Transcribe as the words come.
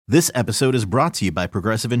This episode is brought to you by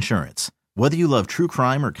Progressive Insurance. Whether you love true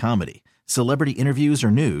crime or comedy, celebrity interviews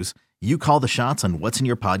or news, you call the shots on what's in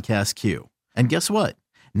your podcast queue. And guess what?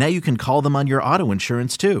 Now you can call them on your auto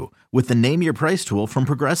insurance too with the Name Your Price tool from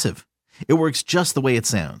Progressive. It works just the way it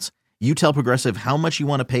sounds. You tell Progressive how much you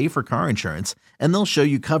want to pay for car insurance, and they'll show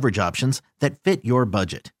you coverage options that fit your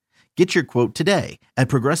budget. Get your quote today at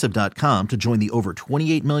Progressive.com to join the over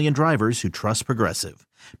 28 million drivers who trust Progressive.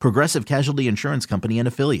 Progressive Casualty Insurance Company and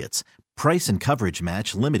Affiliates. Price and coverage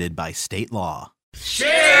match limited by state law.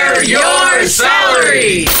 Share your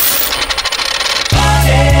salary!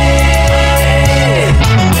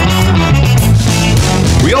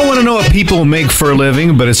 We all want to know what people make for a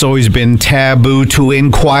living, but it's always been taboo to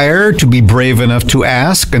inquire, to be brave enough to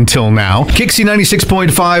ask until now. Kixie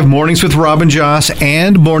 96.5, Mornings with Robin Joss,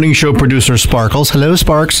 and morning show producer Sparkles. Hello,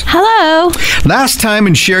 Sparks. Hello. Last time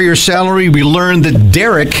in Share Your Salary, we learned that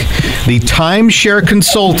Derek, the timeshare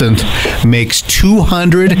consultant, makes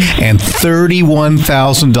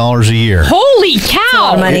 $231,000 a year. Holy cow! A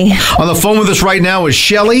lot of money. On the phone with us right now is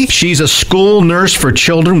Shelly. She's a school nurse for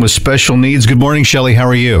children with special needs. Good morning, Shelly. How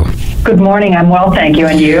are you? Good morning. I'm well, thank you.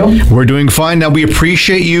 And you? We're doing fine. Now, we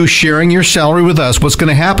appreciate you sharing your salary with us. What's going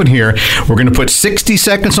to happen here, we're going to put 60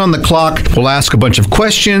 seconds on the clock. We'll ask a bunch of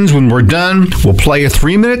questions. When we're done, we'll play a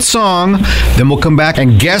 3-minute song. Then we'll come back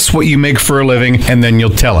and guess what you make for a living, and then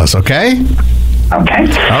you'll tell us, okay? Okay.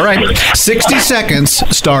 All right. 60 seconds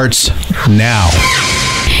starts now.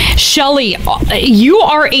 Shelly, you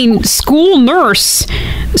are a school nurse.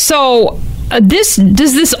 So does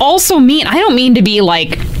this also mean, I don't mean to be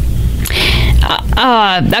like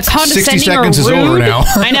condescending 60 seconds or rude. is over now.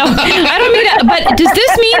 I know. I don't mean to, but does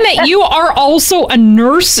this mean that you are also a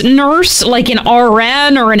nurse, like an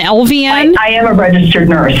RN or an LVN? I am a registered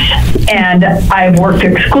nurse, and I've worked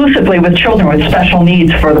exclusively with children with special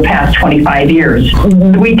needs for the past 25 years.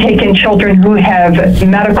 We take in children who have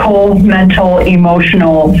medical, mental,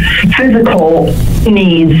 emotional, physical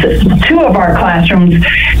needs. 2 of our classrooms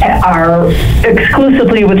are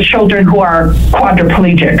exclusively with children who are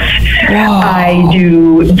quadriplegics. Wow. I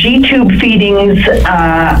do G-tube feedings,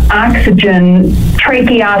 oxygen,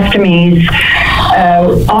 tracheostomies.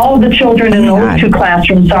 All the children in those 2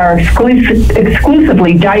 classrooms are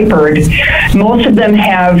exclusively diapered. Most of them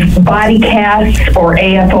have body casts or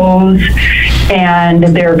AFOs, and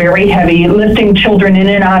they're very heavy, lifting children in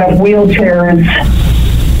and out of wheelchairs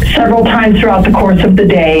several times throughout the course of the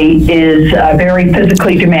day is a very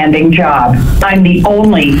physically demanding job. I'm the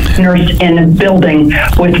only nurse in a building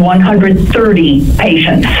with 130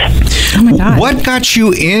 patients. Oh my God. What got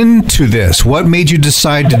you into this? What made you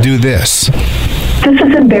decide to do this? This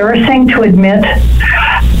is embarrassing to admit.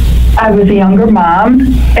 I was a younger mom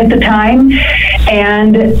at the time,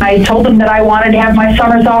 and I told them that I wanted to have my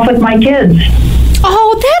summers off with my kids.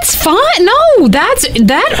 Oh, that's fine. No,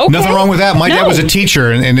 okay. Nothing wrong with that. My dad was a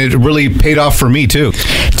teacher, and it really paid off for me, too.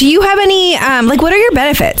 Do you have any, what are your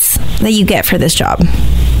benefits that you get for this job?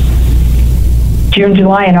 June,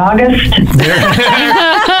 July, and August.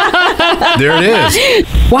 There it is.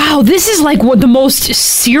 Wow, this is like the most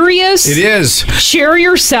serious It is. Share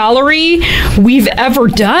Your Salary we've ever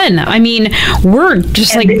done. I mean, we're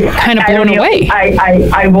just kind of blown away.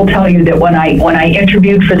 I will tell you that when I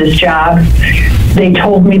interviewed for this job, they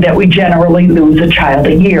told me that we generally lose a child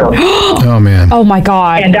a year. Oh, man. Oh, my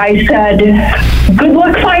God. And I said, good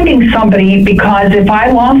luck finding somebody, because if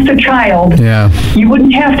I lost a child, you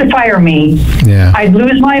wouldn't have to fire me. Yeah. I'd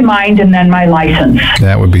lose my mind and then my license.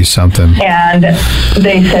 That would be something. And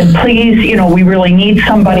they said, please, we really need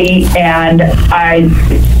somebody. And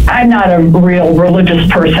I'm not a real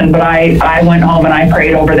religious person, but I went home and I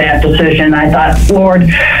prayed over that decision. I thought, Lord,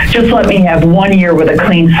 just let me have 1 year with a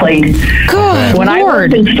clean slate. Good When I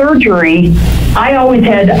Lord. worked in surgery, I always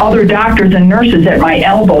had other doctors and nurses at my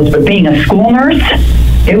elbows, but being a school nurse,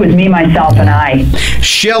 it was me, myself, and I.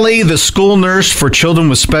 Shelly, the school nurse for children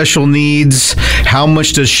with special needs. How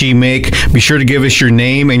much does she make? Be sure to give us your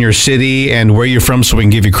name and your city and where you're from so we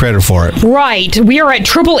can give you credit for it. Right. We are at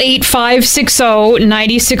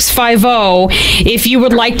 888-560-9650. If you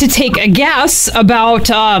would like to take a guess about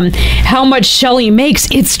how much Shelly makes,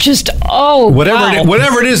 it's just,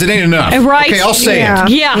 whatever it is, it ain't enough. Right. Okay, I'll say it.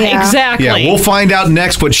 Yeah, exactly. Yeah, we'll find out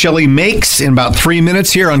next what Shelly makes in about 3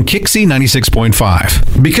 minutes here on Kixie 96.5.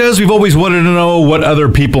 Because we've always wanted to know what other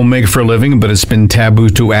people make for a living, but it's been taboo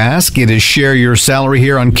to ask. It is Share Your Salary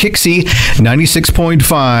here on Kixie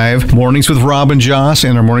 96.5. Mornings with Rob and Joss,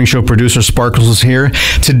 and our morning show producer Sparkles is here.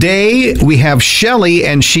 Today we have Shelly,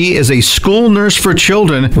 and she is a school nurse for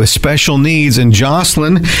children with special needs. And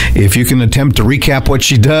Jocelyn, if you can attempt to recap what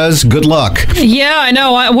she does, good luck. Yeah, I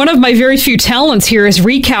know. One of my very few talents here is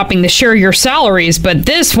recapping the Share Your Salaries, but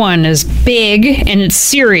this one is big and it's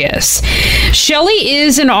serious. Shelly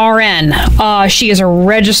is an RN. She is a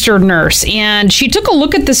registered nurse, and she took a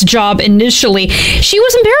look at this job initially. She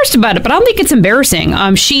was embarrassed about it, but I don't think it's embarrassing.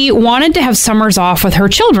 She wanted to have summers off with her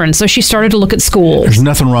children, so she started to look at schools. There's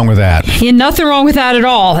nothing wrong with that. Yeah, nothing wrong with that at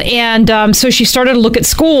all. And so she started to look at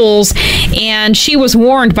schools, and she was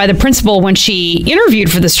warned by the principal when she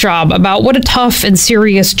interviewed for this job about what a tough and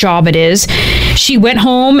serious job it is. She went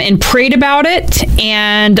home and prayed about it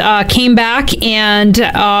and came back and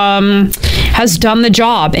has done the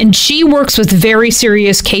job. And she works with very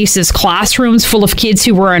serious cases, classrooms full of kids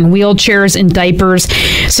who were in wheelchairs and diapers,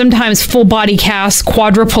 sometimes full body casts,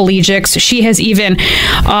 quadriplegics. She has even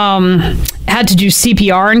had to do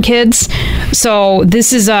CPR on kids. So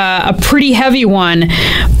this is a pretty heavy one,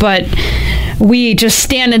 but we just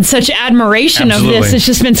stand in such admiration of this. It's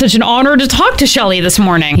just been such an honor to talk to Shelly this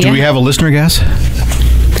morning. Do we have a listener guess?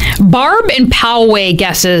 Barb in Poway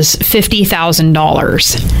guesses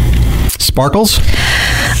 $50,000. Sparkles?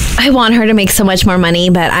 I want her to make so much more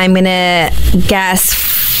money, but I'm going to guess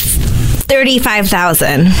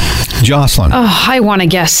 $35,000. Jocelyn? Oh, I want to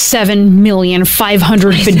guess 7,500,000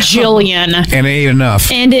 bajillion. And it ain't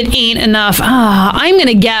enough. And it ain't enough. I'm going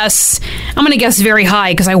to guess very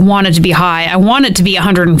high because I want it to be high. I want it to be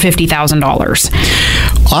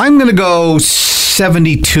 $150,000. I'm going to go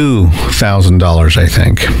 $72,000, I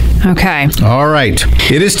think. Okay. All right.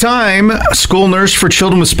 It is time. School nurse for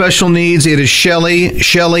children with special needs. It is Shelly.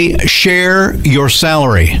 Shelly, share your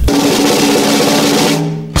salary.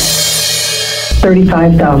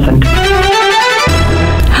 $35,000.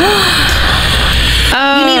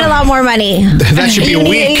 You need a lot more money. That should be a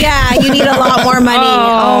week. Yeah, you need a lot more money.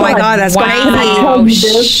 Oh my God, that's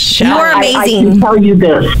crazy. You're amazing. I can tell you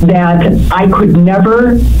this, that I could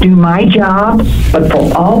never do my job, but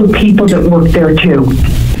for all the people that work there too.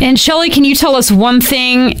 And Shelly, can you tell us one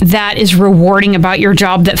thing that is rewarding about your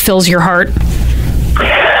job that fills your heart?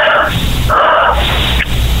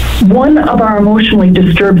 One of our emotionally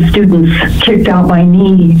disturbed students kicked out my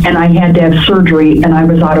knee, and I had to have surgery, and I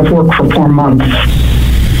was out of work for 4 months.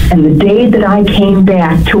 And the day that I came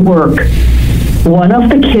back to work, one of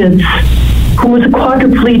the kids, who was a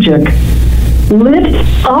quadriplegic, lit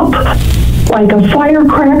up like a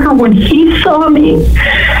firecracker when he saw me.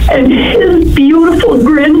 And his beautiful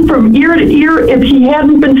grin from ear to ear, if he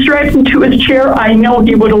hadn't been strapped into his chair, I know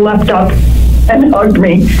he would have leapt up and hugged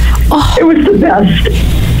me. Oh. It was the best.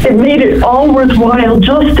 It made it all worthwhile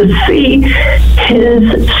just to see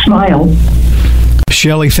his smile.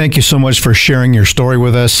 Shelly, thank you so much for sharing your story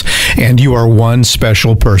with us, and you are one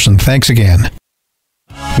special person. Thanks again.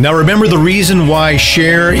 Now remember, the reason why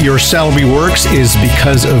Share Your Salary works is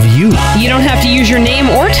because of you. You don't have to use your name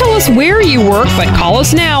or tell us where you work, but call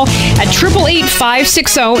us now at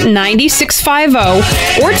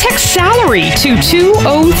 888-560-9650 or text SALARY to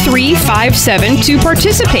 20357 to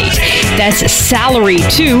participate. That's SALARY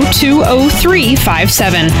to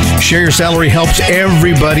 20357. Share Your Salary helps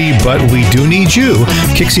everybody, but we do need you.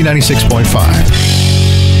 Kixie 96.5.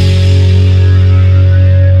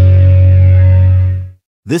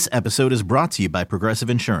 This episode is brought to you by Progressive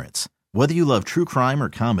Insurance. Whether you love true crime or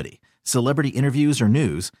comedy, celebrity interviews or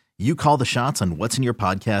news, you call the shots on what's in your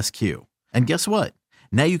podcast queue. And guess what?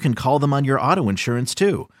 Now you can call them on your auto insurance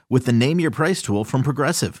too with the Name Your Price tool from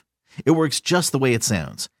Progressive. It works just the way it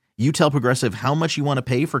sounds. You tell Progressive how much you want to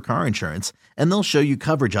pay for car insurance, and they'll show you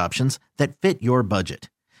coverage options that fit your budget.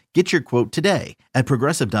 Get your quote today at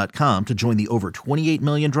Progressive.com to join the over 28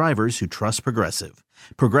 million drivers who trust Progressive.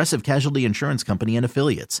 Progressive Casualty Insurance Company and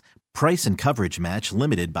Affiliates. Price and coverage match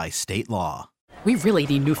limited by state law. We really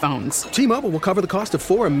need new phones. T-Mobile will cover the cost of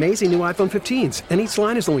 4 amazing new iPhone 15s, and each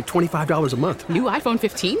line is only $25 a month. New iPhone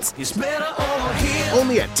 15s? It's better over here.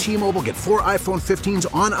 Only at T-Mobile, get 4 iPhone 15s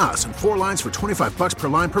on us and 4 lines for $25 per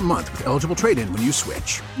line per month with eligible trade-in when you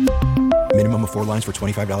switch. Minimum of 4 lines for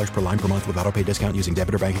 $25 per line per month with autopay discount using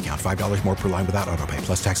debit or bank account. $5 more per line without autopay,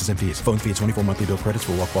 plus taxes and fees. Phone fee at 24 monthly bill credits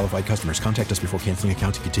for well-qualified customers. Contact us before canceling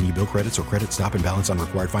account to continue bill credits or credit stop and balance on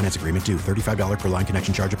required finance agreement due. $35 per line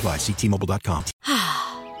connection charge applies. See T-Mobile.com.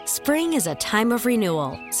 Spring is a time of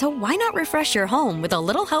renewal, so why not refresh your home with a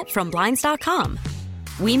little help from Blinds.com?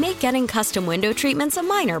 We make getting custom window treatments a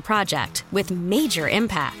minor project with major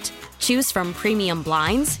impact. Choose from premium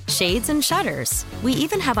blinds, shades, and shutters. We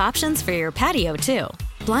even have options for your patio, too.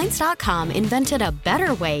 Blinds.com invented a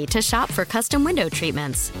better way to shop for custom window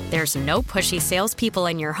treatments. There's no pushy salespeople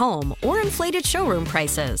in your home or inflated showroom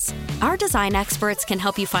prices. Our design experts can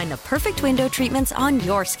help you find the perfect window treatments on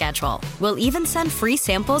your schedule. We'll even send free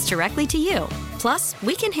samples directly to you. Plus,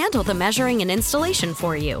 we can handle the measuring and installation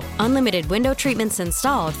for you. Unlimited window treatments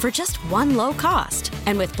installed for just one low cost.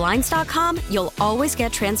 And with Blinds.com, you'll always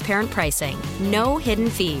get transparent pricing. No hidden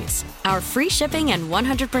fees. Our free shipping and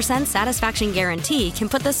 100% satisfaction guarantee can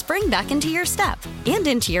put the spring back into your step and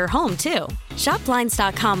into your home, too. Shop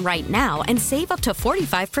Blinds.com right now and save up to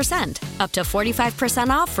 45%. Up to 45%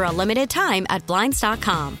 off for a limited time at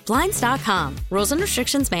Blinds.com. Blinds.com. Rules and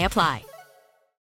restrictions may apply.